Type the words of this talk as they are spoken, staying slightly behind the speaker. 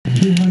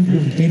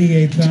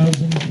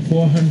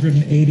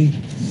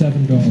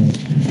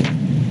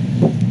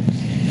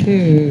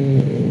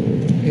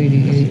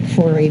$288,487.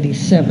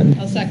 487.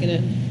 I'll second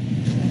it.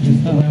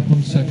 Mr.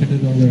 Lapham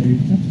seconded already.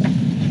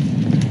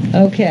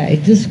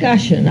 Okay,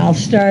 discussion. I'll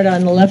start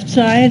on the left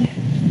side.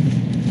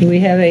 Do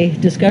we have a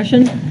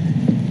discussion?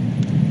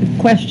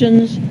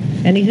 Questions?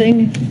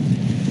 Anything?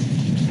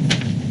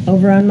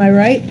 Over on my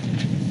right?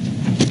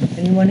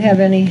 Anyone have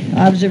any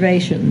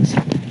observations?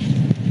 I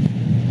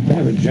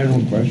have a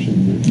general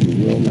question, if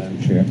you will, Madam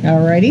Chair.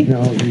 All righty. You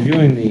know,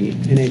 reviewing the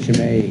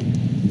NHMA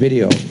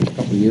video a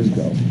couple of years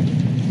ago,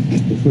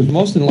 which was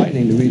most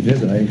enlightening to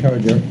revisit. I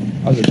encourage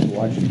others to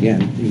watch it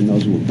again, even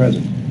those who were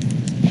present,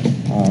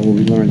 where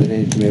we learned that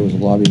NHMA was a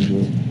lobbying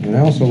group. And I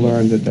also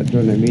learned that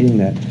during that meeting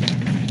that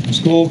the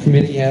school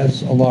committee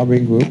has a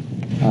lobbying group,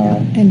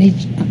 and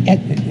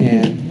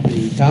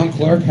the town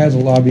clerk has a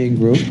lobbying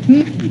group,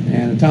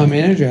 and the town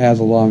manager has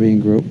a lobbying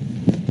group.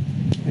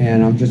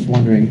 And I'm just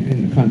wondering,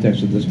 in the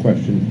context of this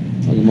question,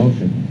 of the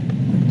motion,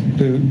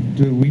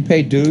 do we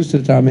pay dues to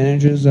the town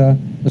managers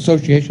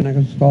association, I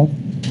guess it's called?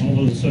 All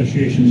those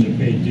associations are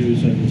paid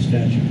dues under the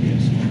statute,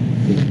 yes.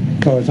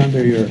 So it's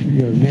under your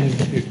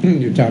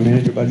town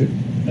manager budget?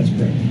 That's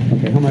correct.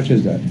 Okay, how much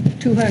is that?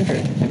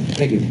 200.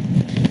 Thank you.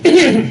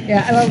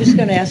 Yeah, I was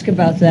going to ask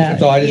about that.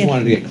 So I just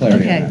wanted to get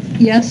clarity on that. Okay,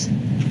 yes?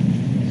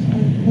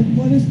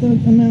 What is the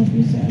amount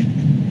you said?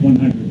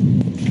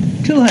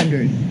 100.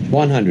 200.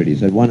 100, he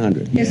said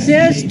 100. It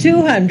says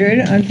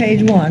 200 on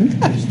page 1.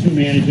 There's two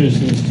managers,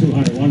 so it's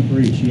 200, one for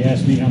each. He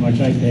asked me how much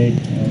I paid.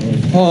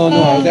 Oh,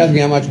 no, I was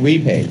asking how much we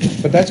paid,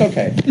 but that's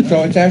okay.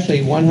 So it's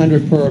actually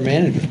 100 per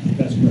manager,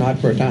 That's correct.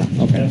 not per town.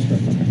 Okay. That's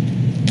correct.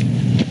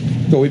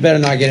 So we better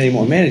not get any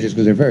more managers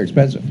because they're very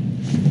expensive.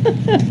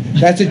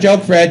 That's a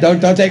joke, Fred. Don't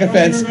take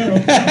offense.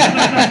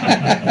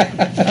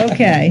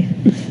 Okay.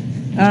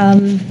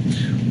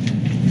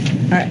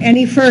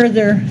 Any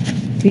further?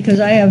 Because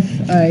I have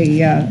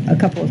a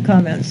couple of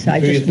comments. I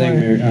Do your just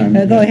thing, want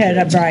Mary. go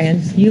ahead,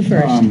 Brian. You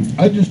first.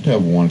 I just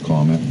have one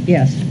comment.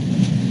 Yes.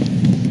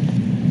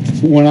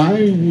 When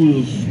I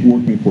was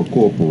working for a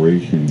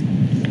corporation,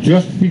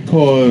 just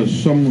because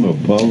someone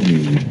above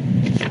me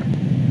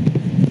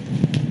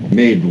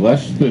made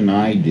less than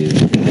I did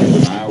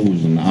when I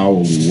was an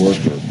hourly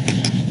worker,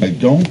 I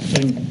don't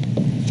think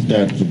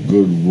that's a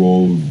good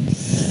road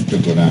to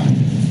go down.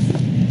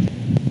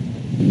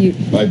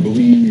 I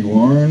believe you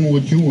earn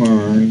what you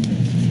earn,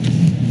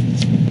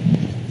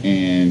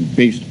 and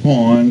based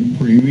upon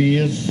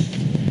previous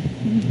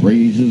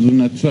raises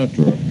and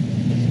etc.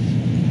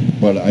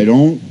 But I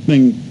don't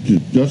think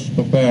just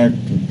the fact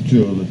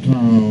to the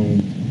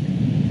town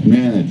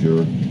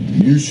manager,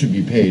 you should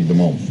be paid the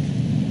most.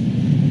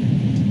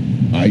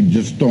 I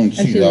just don't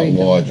see that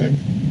logic.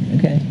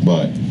 Okay.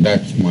 But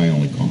that's my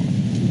only comment.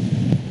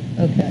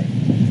 Okay.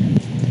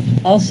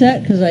 All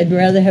set? Because I'd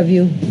rather have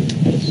you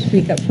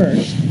speak up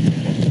first.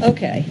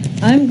 Okay.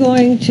 I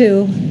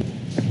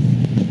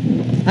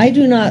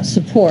do not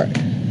support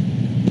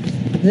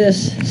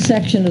this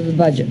section of the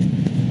budget.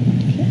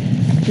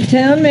 The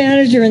town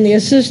manager and the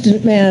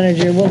assistant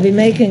manager will be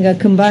making a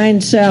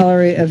combined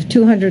salary of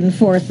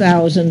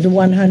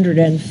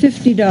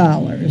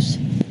 $204,150.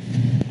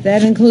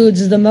 That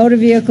includes the motor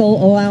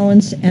vehicle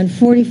allowance and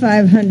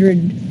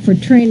 $4,500 for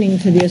training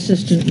for the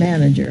assistant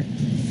manager.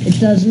 It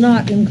does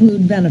not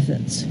include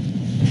benefits.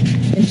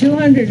 In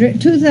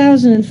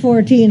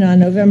 2014, on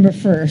November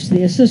 1st,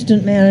 the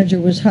assistant manager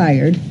was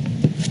hired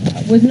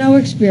with no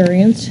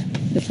experience.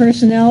 The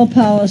personnel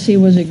policy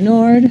was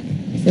ignored.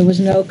 There was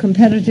no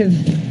competitive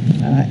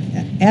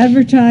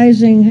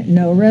advertising,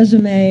 no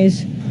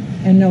resumes,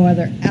 and no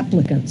other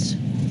applicants.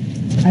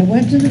 I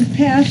went to the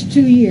past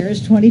 2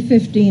 years,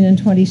 2015 and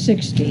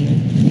 2016,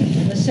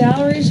 and the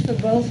salaries for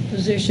both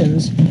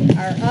positions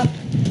are up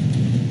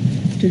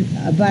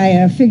by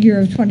a figure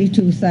of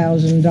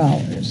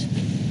 $22,000.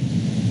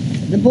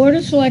 The Board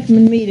of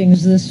Selectmen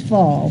meetings this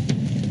fall,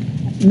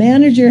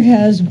 manager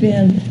has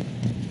been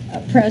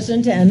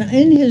present, and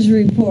in his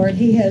report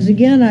he has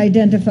again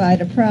identified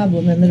a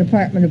problem in the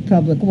Department of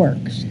Public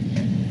Works.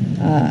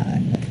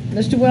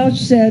 Mr. Welch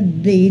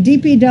said the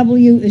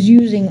DPW is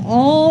using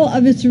all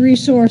of its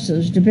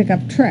resources to pick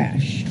up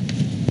trash.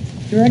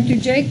 Director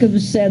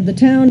Jacobs said the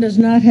town does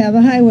not have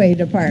a highway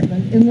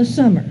department in the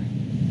summer.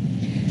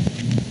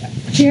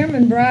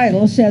 Chairman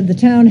Bridle said the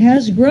town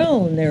has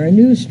grown. There are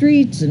new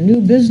streets and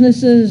new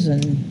businesses,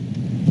 and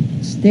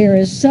there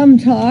is some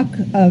talk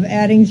of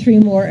adding 3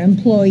 more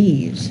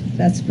employees.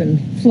 That's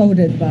been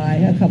floated by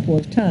a couple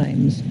of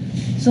times.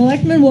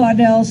 Selectman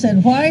Waddell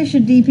said, why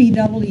should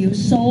DPW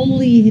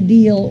solely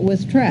deal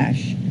with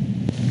trash?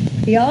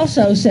 He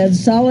also said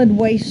solid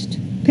waste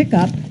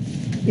pickup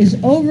is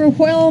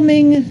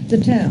overwhelming the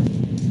town.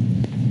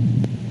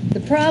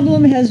 The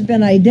problem has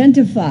been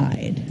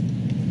identified,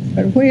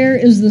 but where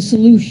is the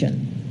solution?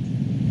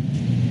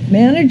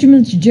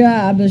 Management's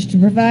job is to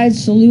provide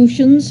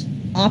solutions,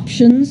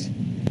 options,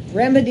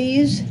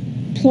 remedies,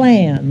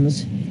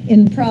 plans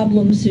in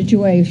problem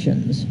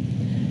situations.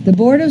 The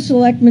Board of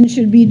Selectmen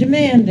should be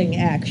demanding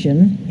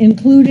action,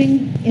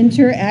 including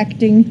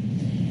interacting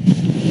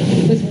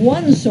with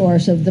one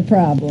source of the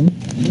problem,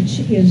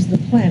 which is the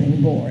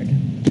planning board.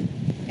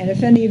 And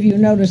if any of you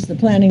noticed the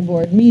planning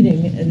board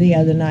meeting the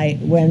other night,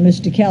 when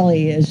Mr.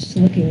 Kelly is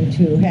looking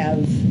to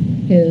have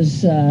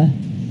his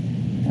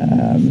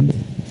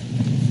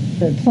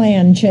the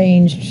plan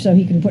changed so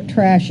he can put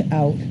trash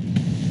out,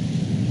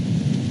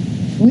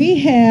 we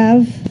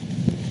have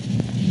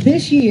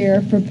this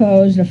year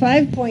proposed a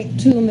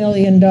 $5.2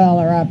 million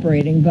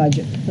operating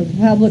budget for the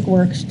Public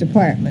Works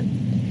Department.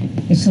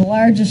 It's the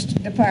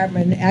largest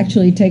department,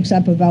 actually takes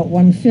up about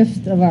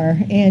 1/5 of our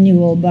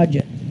annual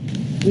budget.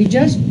 We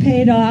just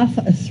paid off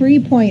a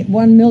 $3.1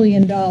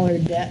 million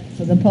debt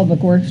for the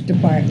Public Works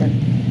Department,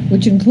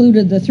 which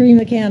included the 3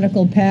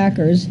 mechanical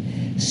packers,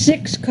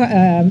 6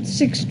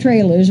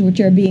 trailers which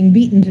are being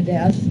beaten to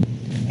death,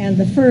 and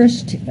the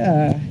first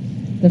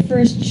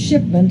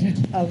shipment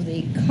of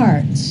the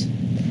carts.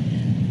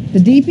 The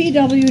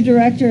DPW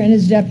director and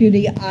his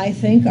deputy, I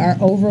think, are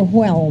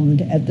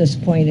overwhelmed at this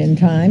point in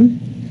time.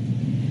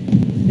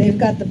 They've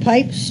got the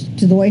pipes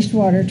to the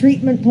wastewater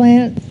treatment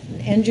plant,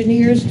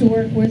 engineers to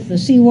work with, the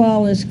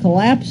seawall is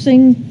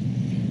collapsing,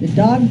 the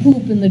dog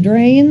poop in the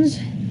drains,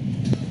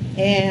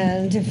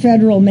 and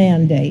federal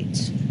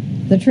mandates.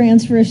 The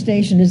transfer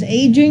station is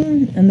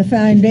aging, and the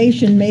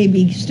foundation may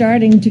be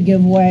starting to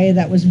give way.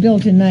 That was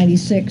built in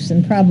 '96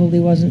 and probably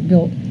wasn't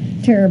built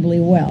terribly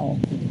well.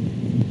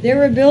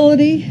 Their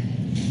ability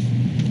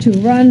to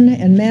run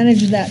and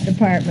manage that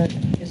department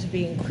is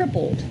being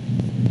crippled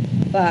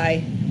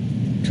by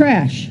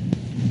trash.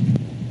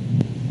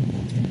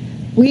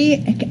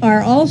 We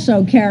are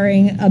also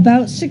carrying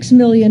about $6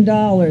 million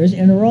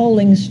in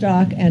rolling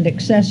stock and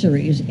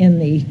accessories in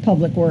the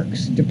Public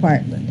Works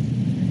Department.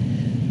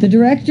 The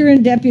director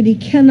and deputy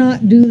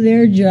cannot do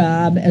their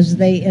job as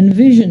they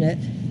envision it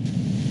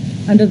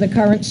under the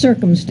current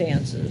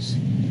circumstances.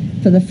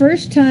 For the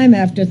first time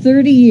after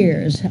 30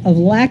 years of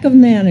lack of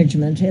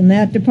management in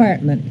that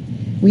department,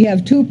 we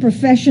have 2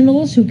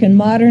 professionals who can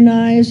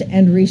modernize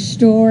and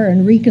restore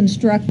and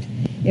reconstruct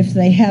if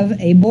they have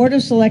a board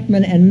of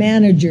selectmen and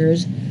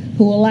managers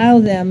who allow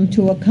them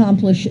to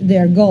accomplish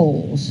their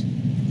goals.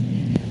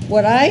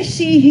 What I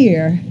see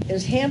here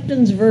is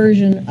Hampton's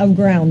version of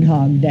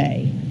Groundhog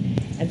Day.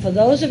 And for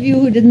those of you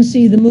who didn't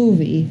see the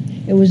movie,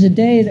 it was a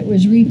day that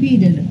was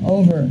repeated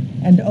over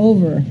and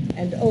over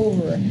and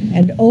over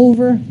and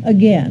over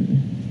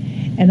again.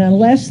 And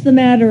unless the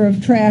matter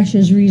of trash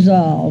is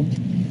resolved,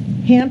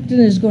 Hampton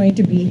is going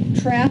to be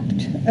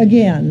trapped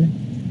again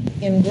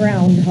in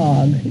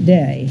Groundhog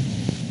Day.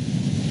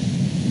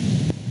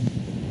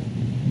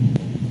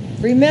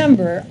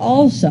 Remember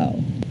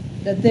also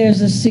that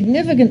there's a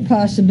significant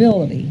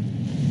possibility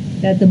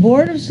that the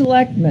Board of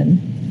Selectmen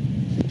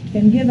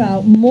can give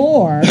out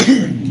more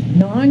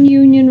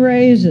non-union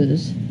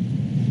raises,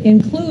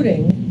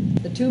 including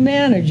the 2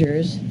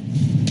 managers,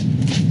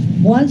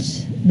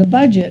 once the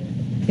budget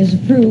is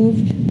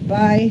approved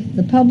by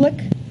the public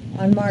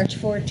on March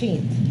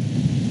 14th.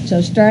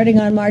 So starting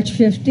on March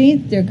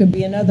 15th, there could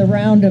be another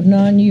round of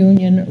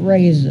non-union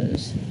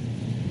raises.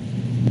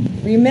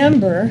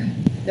 Remember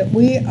that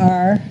we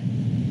are,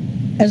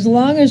 as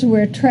long as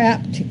we're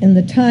trapped in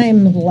the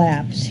time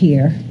lapse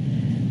here,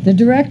 the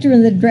director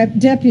and the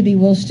deputy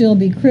will still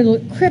be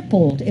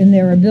crippled in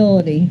their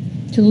ability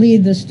to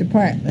lead this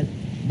department,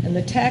 and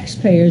the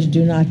taxpayers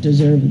do not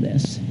deserve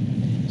this.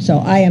 So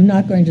I am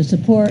not going to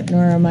support,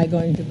 nor am I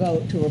going to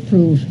vote to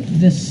approve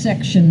this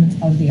section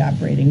of the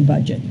operating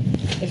budget.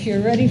 If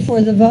you're ready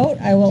for the vote,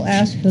 I will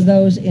ask for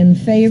those in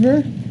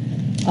favor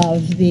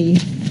of the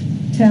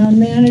town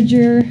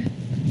manager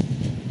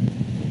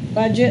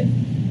budget.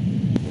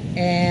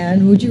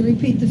 And would you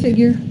repeat the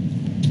figure?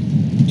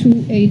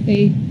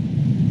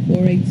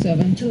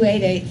 288,487.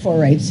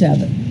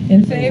 288,487.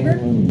 In favor?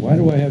 Why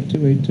do I have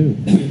 282?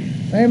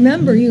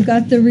 Remember, you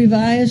got the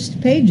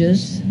revised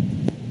pages,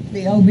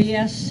 the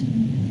OBS,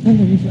 the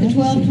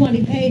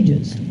 1220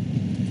 pages.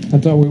 I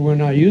thought we were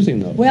not using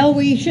those. Well,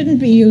 we shouldn't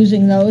be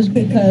using those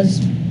because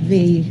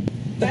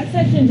that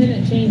section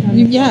didn't change. On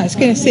the Yeah, I was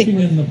going to Looking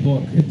say, in the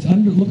book, it's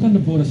look under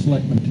Board of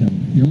Selectmen, Tim.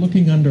 You're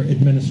looking under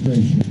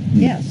administration.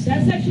 yes.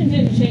 That section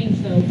didn't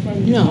change though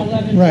from No,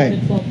 11 right.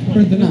 to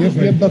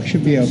 12:20. Your book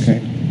should be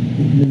okay.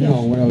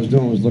 No, what I was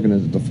doing was looking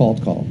at the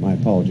default column. My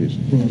apologies.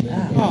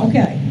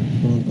 Okay.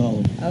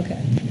 Okay.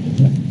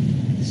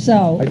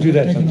 So I do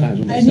that sometimes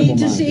with my I simple need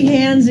to mind. see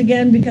hands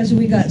again because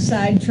we got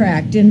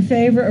sidetracked. In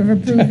favor of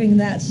approving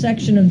that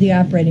section of the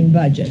operating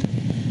budget.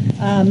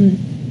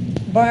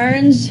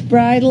 Barnes,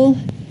 Bridle,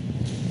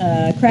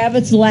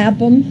 Kravitz,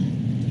 Lapham,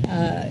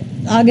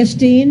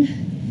 Augustine,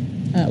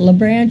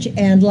 LaBranch,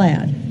 and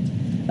Ladd.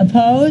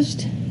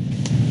 Opposed?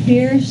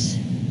 Pierce,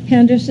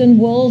 Henderson,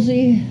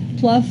 Woolsey,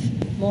 Pluff,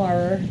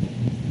 Maurer,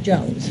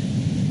 Jones.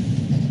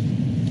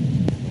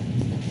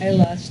 I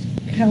lost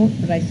count,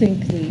 but I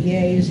think the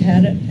yeas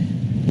had it.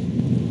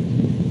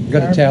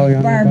 Got a tally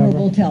on that, Barbara Barbara?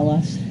 will tell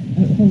us.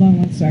 hold on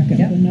 1 second.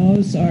 Yep. The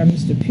noes are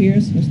Mr.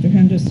 Pierce, Mr.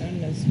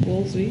 Henderson, Ms.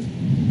 Woolsey,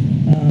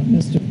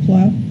 Mr.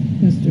 Plough,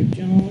 Mr.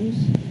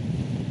 Jones,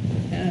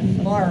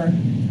 and Maurer.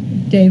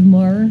 Dave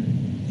Maurer.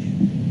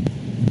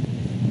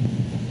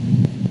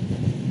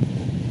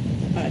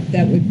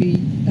 That would be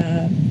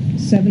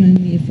 7 in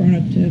the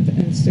affirmative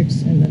and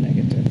 6 in the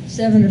negative.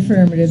 7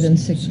 affirmative and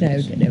 6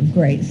 negative.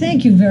 Great.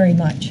 Thank you very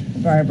much,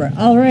 Barbara.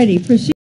 All righty, proceed.